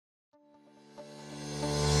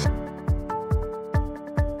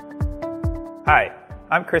Hi,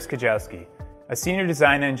 I'm Chris Kajowski, a Senior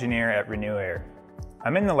Design Engineer at RenewAire.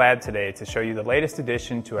 I'm in the lab today to show you the latest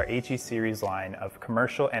addition to our HE series line of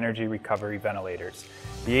commercial energy recovery ventilators,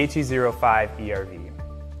 the HE05 ERV.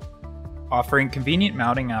 Offering convenient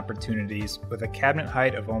mounting opportunities with a cabinet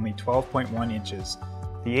height of only 12.1 inches,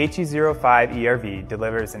 the HE05 ERV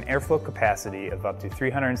delivers an airflow capacity of up to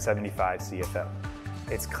 375 CFM.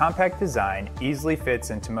 Its compact design easily fits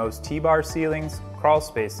into most T-bar ceilings, crawl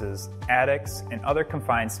spaces, attics, and other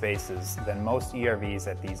confined spaces than most ERVs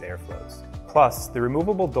at these airflows. Plus, the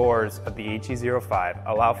removable doors of the HE05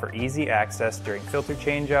 allow for easy access during filter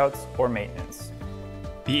changeouts or maintenance.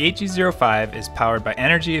 The HE05 is powered by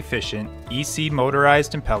energy-efficient EC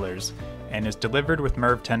motorized impellers and is delivered with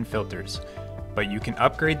MERV 10 filters, but you can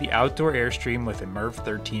upgrade the outdoor airstream with a MERV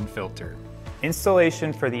 13 filter.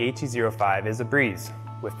 Installation for the HE05 is a breeze,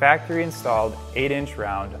 with factory-installed 8-inch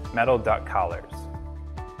round metal duct collars.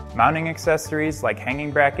 Mounting accessories like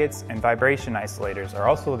hanging brackets and vibration isolators are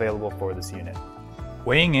also available for this unit.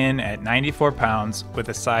 Weighing in at 94 pounds with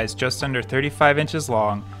a size just under 35 inches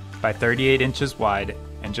long by 38 inches wide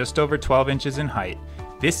and just over 12 inches in height,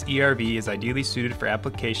 this ERV is ideally suited for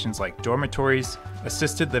applications like dormitories,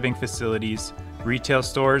 assisted living facilities, retail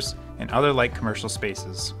stores, and other light commercial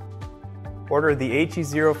spaces. Order the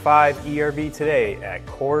HE05 ERV today at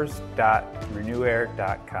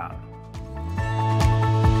cores.renewaire.com.